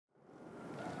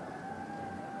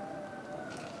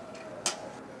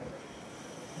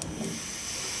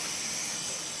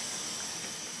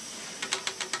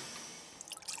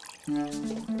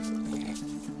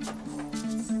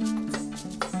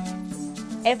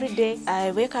Every day,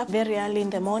 I wake up very early in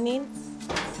the morning.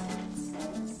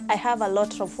 I have a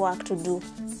lot of work to do.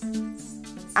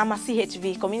 I'm a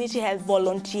CHV, Community Health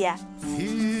Volunteer.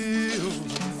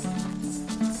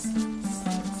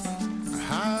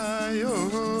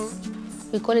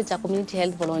 We call it a community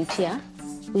health volunteer.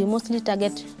 We mostly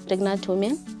target pregnant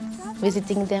women,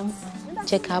 visiting them,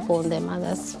 check up on their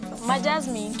mothers.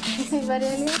 Jasmine.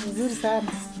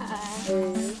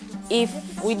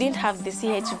 If we didn't have the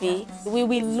CHV, we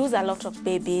will lose a lot of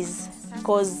babies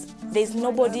because there's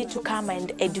nobody to come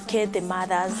and educate the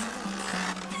mothers.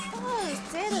 Oh,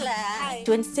 Stella.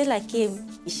 When Stella came,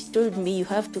 she told me you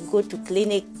have to go to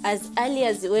clinic as early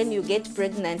as when you get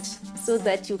pregnant so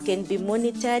that you can be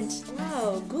monitored.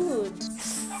 Wow, good.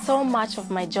 So much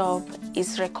of my job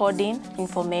is recording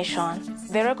information.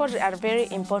 The records are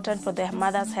very important for the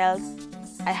mother's health.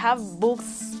 I have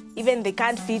books, even they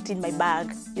can't fit in my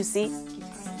bag, you see.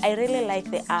 I really like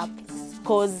the app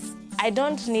because I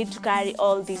don't need to carry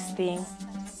all these things.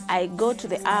 I go to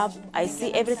the app, I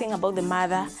see everything about the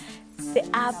mother. The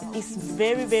app is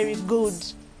very, very good.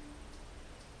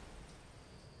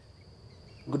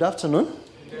 Good afternoon.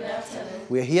 Good afternoon.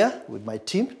 We're here with my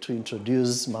team to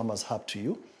introduce Mama's Hub to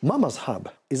you. Mama's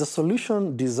Hub is a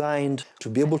solution designed to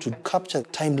be able to capture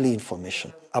timely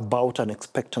information about an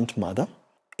expectant mother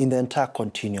in the entire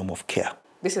continuum of care.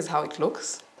 This is how it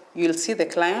looks. You'll see the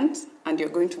client, and you're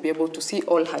going to be able to see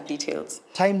all her details.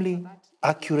 Timely,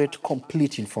 accurate,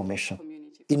 complete information.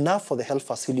 Enough for the health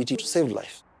facility to save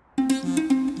lives.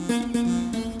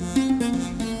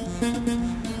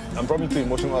 I'm probably too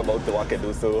emotional about the work I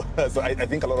do, so I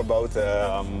think a lot about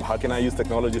how can I use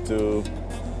technology to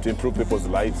improve people's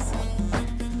lives.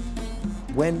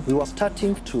 When we were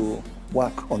starting to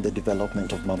work on the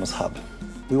development of Mama's Hub,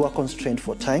 we were constrained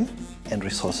for time and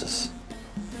resources.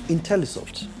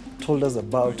 IntelliSOFT told us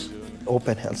about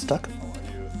Open Health Stack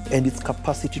and its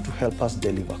capacity to help us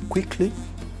deliver quickly.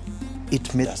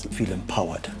 It made us feel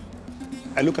empowered.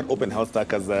 I look at Open Health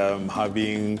Stack as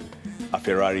having a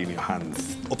Ferrari in your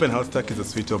hands. Open Health Stack is a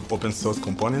suite of open source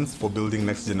components for building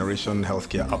next generation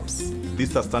healthcare apps.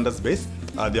 These are standards based,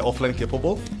 they're offline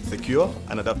capable, secure,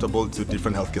 and adaptable to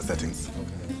different healthcare settings.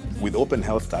 With Open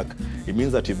Health Stack, it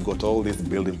means that you've got all these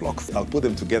building blocks. I'll put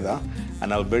them together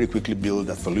and I'll very quickly build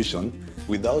a solution.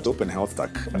 Without Open Health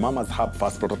Stack, Mama's Hub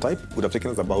first prototype would have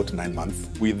taken us about 9 months.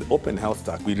 With Open Health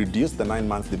Stack, we reduced the 9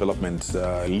 months development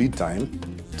lead time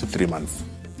to 3 months.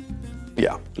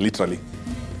 Yeah, literally.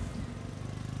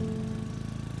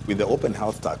 With the Open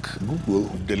Health Stack, Google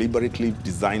deliberately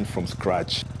designed from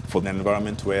scratch for an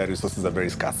environment where resources are very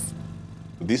scarce.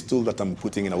 This tool that I'm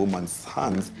putting in a woman's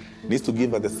hands needs to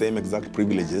give her the same exact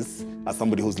privileges as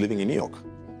somebody who's living in New York.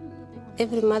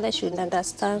 Every mother should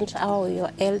understand how your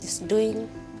health is doing.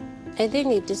 I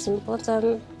think it is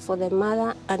important for the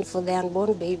mother and for the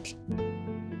unborn baby.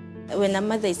 When a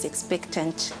mother is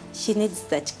expectant, she needs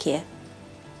that care.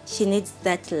 She needs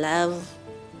that love.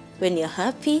 When you're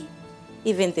happy,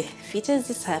 even the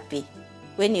fetus is happy.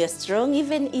 When you're strong,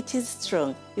 even it is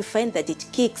strong. You find that it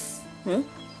kicks.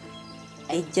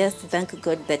 I just thank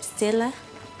God that Stella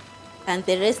and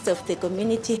the rest of the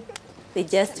community, they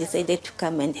just decided to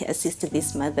come and assist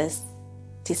these mothers.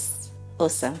 It is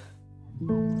awesome.